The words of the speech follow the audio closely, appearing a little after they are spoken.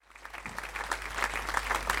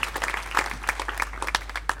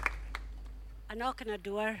knock on a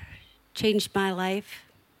door changed my life.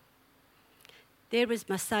 There was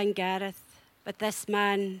my son Gareth, with this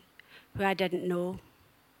man who I didn't know.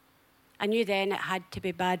 I knew then it had to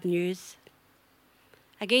be bad news.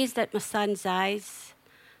 I gazed at my son's eyes,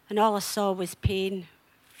 and all I saw was pain,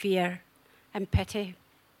 fear, and pity.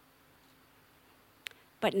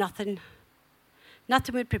 But nothing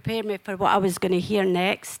would prepare me for what I was going to hear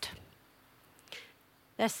next.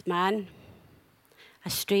 This man, a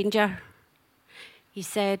stranger, he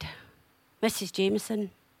said, "Mrs.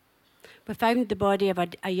 Jamieson, we found the body of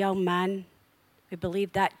a young man. We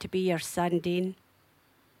believe that to be your son, Dean.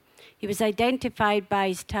 He was identified by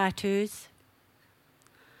his tattoos."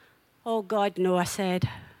 "Oh, God, no," I said.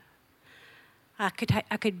 I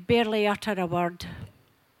could barely utter a word.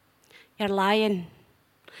 "You're lying."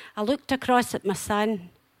 I looked across at my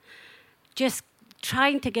son, just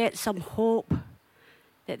trying to get some hope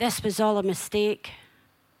that this was all a mistake.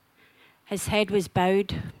 His head was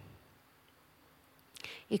bowed.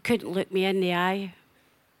 He couldn't look me in the eye.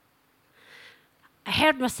 I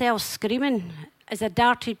heard myself screaming as I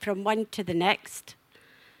darted from one to the next.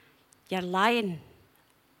 "You're lying."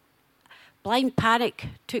 Blind panic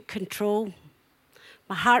took control,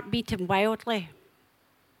 my heart beating wildly.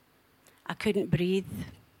 I couldn't breathe.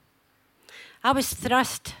 I was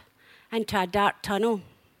thrust into a dark tunnel,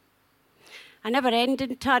 a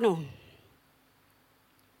never-ending tunnel.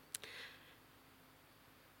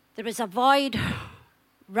 There was a void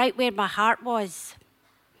right where my heart was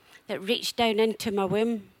that reached down into my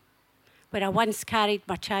womb, where I once carried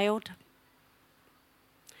my child.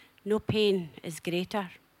 No pain is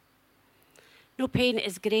greater. No pain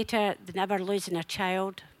is greater than ever losing a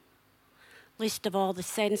child, least of all the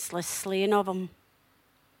senseless slaying of him.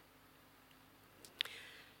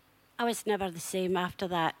 I was never the same after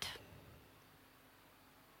that.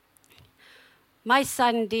 My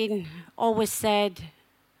son, Dean, always said,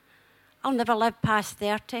 "I'll never live past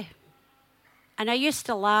 30. And I used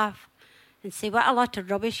to laugh and say, "What a lot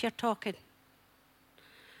of rubbish you're talking."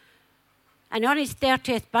 And on his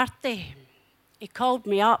 30th birthday, he called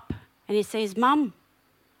me up and he says, "Mum,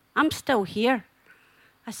 I'm still here."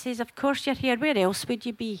 I says, "Of course you're here. Where else would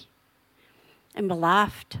you be?" And we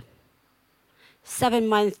laughed. 7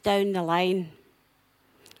 months down the line,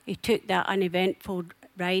 he took that uneventful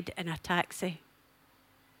ride in a taxi.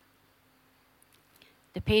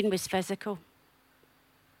 The pain was physical.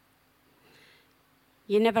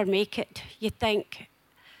 You never make it. You think,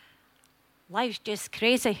 life's just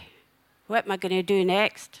crazy. What am I going to do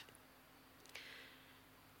next?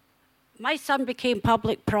 My son became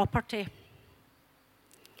public property.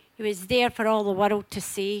 He was there for all the world to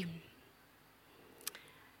see.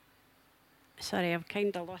 Sorry, I've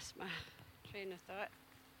kind of lost my train of thought.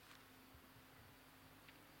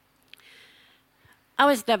 I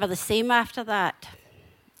was never the same after that.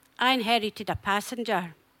 I inherited a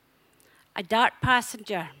passenger, a dark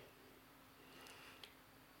passenger.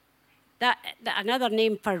 That another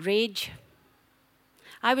name for rage.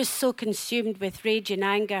 I was so consumed with rage and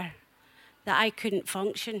anger that I couldn't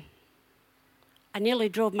function. I nearly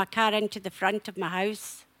drove my car into the front of my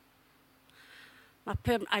house.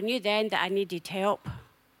 I knew then that I needed help.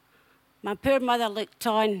 My poor mother looked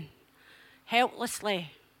on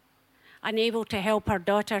helplessly, unable to help her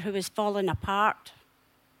daughter who was falling apart.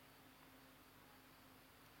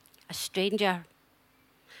 A stranger.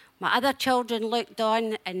 My other children looked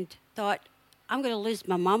on and thought, "I'm going to lose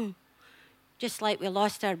my mum, just like we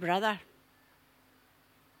lost our brother."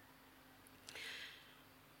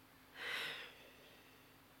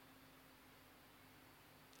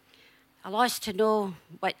 I lost to know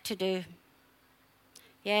what to do.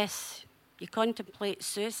 Yes, you contemplate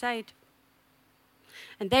suicide.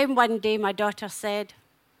 And then one day my daughter said,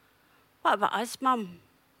 "What about us, Mum?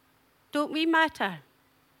 Don't we matter?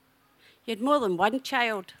 You had more than one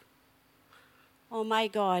child." Oh my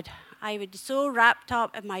God, I was so wrapped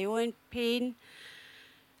up in my own pain,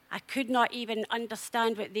 I could not even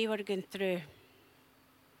understand what they were going through.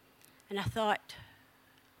 And I thought,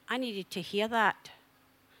 I needed to hear that.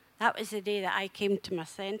 That was the day that I came to my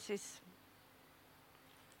senses.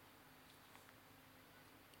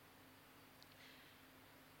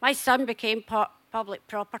 My son became public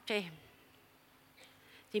property.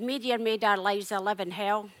 The media made our lives a living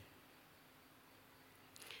hell.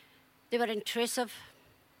 They were intrusive.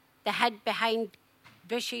 They hid behind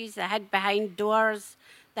bushes, they hid behind doors,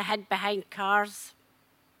 they hid behind cars.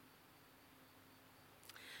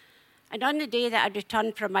 And on the day that I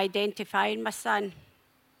returned from identifying my son,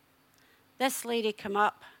 this lady came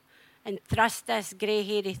up and thrust this grey,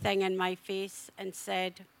 hairy thing in my face and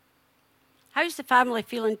said, "How's the family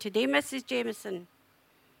feeling today, Mrs. Jamieson?"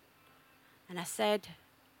 And I said,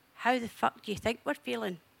 how the fuck do you think we're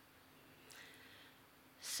feeling?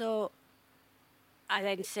 So I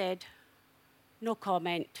then said, no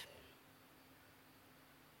comment.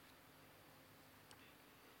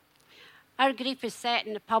 Our grief is set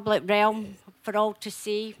in the public realm for all to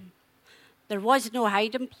see. There was no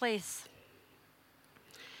hiding place.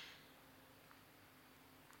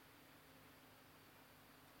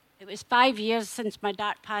 It was 5 years since my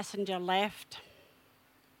dark passenger left.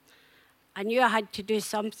 I knew I had to do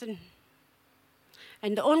something.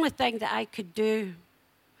 And the only thing that I could do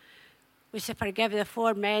was to forgive the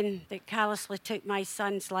 4 men that callously took my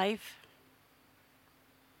son's life.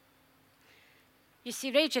 You see,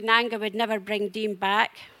 rage and anger would never bring Dean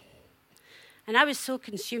back. And I was so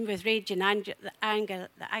consumed with rage and anger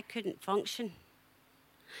that I couldn't function.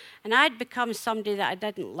 And I'd become somebody that I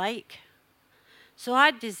didn't like. So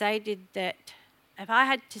I decided that if I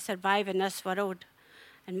had to survive in this world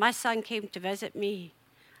and my son came to visit me,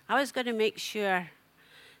 I was going to make sure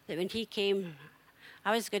that when he came,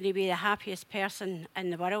 I was going to be the happiest person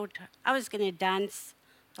in the world. I was going to dance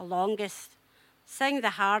the longest, sing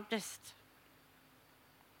the hardest.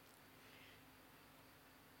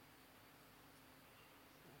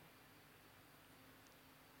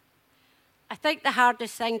 I think the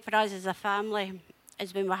hardest thing for us as a family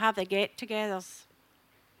is when we have the get-togethers.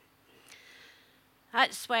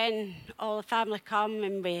 That's when all the family come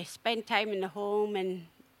and we spend time in the home and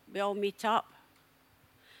we all meet up.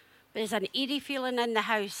 But there's an eerie feeling in the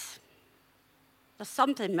house. There's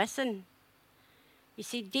something missing. You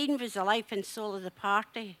see, Dean was the life and soul of the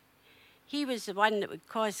party. He was the one that would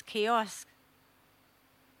cause chaos.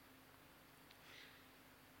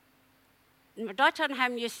 My daughter and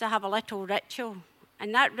him used to have a little ritual,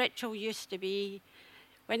 and that ritual used to be,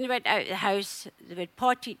 when they went out of the house, they would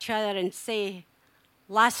pot each other and say,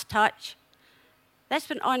 last touch. This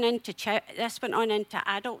went on into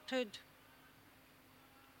adulthood.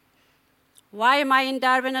 Why am I in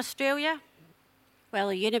Darwin, Australia? Well,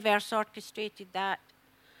 the universe orchestrated that.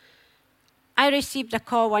 I received a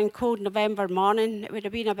call one cold November morning. It would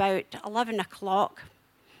have been about 11 o'clock.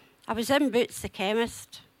 I was in Boots the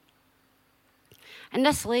chemist. And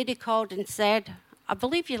this lady called and said, I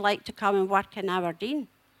believe you'd like to come and work in Aberdeen.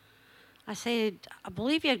 I said, I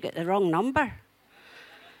believe you've got the wrong number.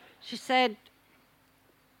 She said,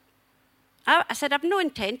 I said, I've no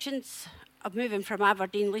intentions of moving from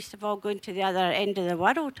Aberdeen, least of all going to the other end of the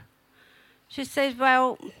world. She says,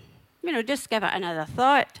 well, just give it another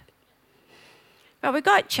thought. Well, we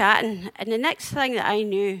got chatting, and the next thing that I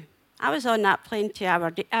knew, I was on that plane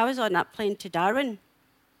to Darwin.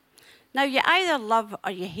 Now, you either love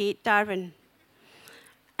or you hate Darwin.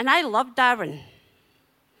 And I love Darwin.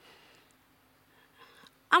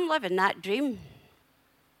 I'm living that dream.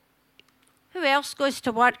 Who else goes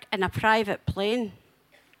to work in a private plane?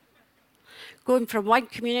 Going from one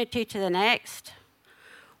community to the next,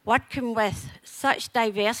 working with such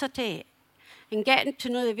diversity and getting to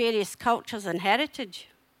know the various cultures and heritage.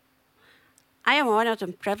 I am honoured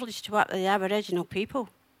and privileged to work with the Aboriginal people.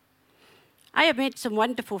 I have made some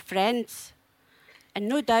wonderful friends and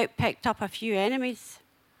no doubt picked up a few enemies,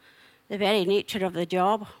 the very nature of the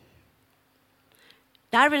job.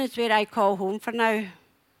 Darwin is where I call home for now,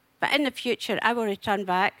 but in the future I will return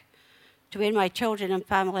back to where my children and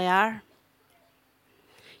family are.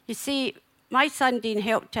 You see, my son Dean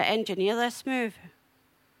helped to engineer this move.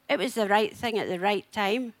 It was the right thing at the right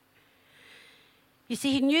time. You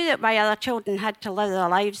see, he knew that my other children had to live their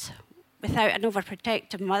lives without an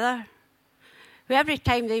overprotective mother. Every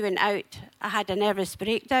time they went out, I had a nervous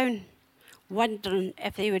breakdown, wondering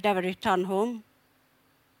if they would ever return home.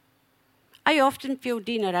 I often feel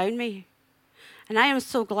Dean around me, and I am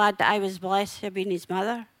so glad that I was blessed to have been his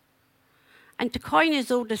mother. And to coin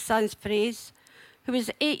his oldest son's phrase, who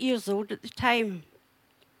was 8 years old at the time,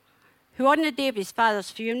 who on the day of his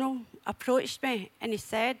father's funeral approached me and he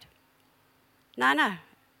said, Nana,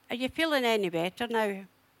 are you feeling any better now?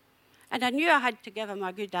 And I knew I had to give him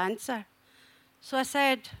a good answer. So I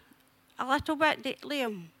said, a little bit,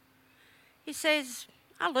 Liam. He says,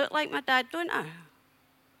 I look like my dad, don't I?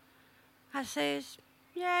 I says,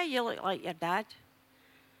 yeah, you look like your dad.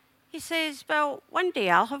 He says, well, one day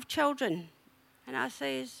I'll have children. And I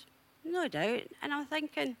says, no doubt. And I'm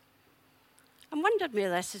thinking, I'm wondering where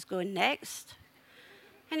this is going next.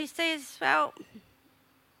 And he says, well,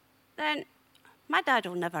 then my dad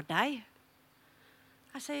will never die.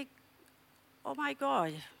 I say, oh my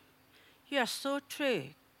God. You are so true,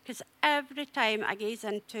 because every time I gaze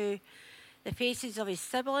into the faces of his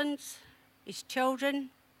siblings, his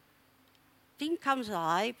children, Dean comes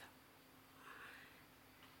alive.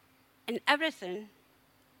 And everything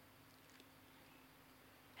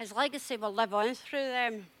His legacy will live on through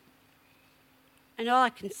them. And all I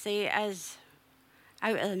can say is,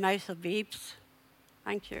 out of the mouth of babes.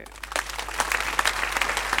 Thank you.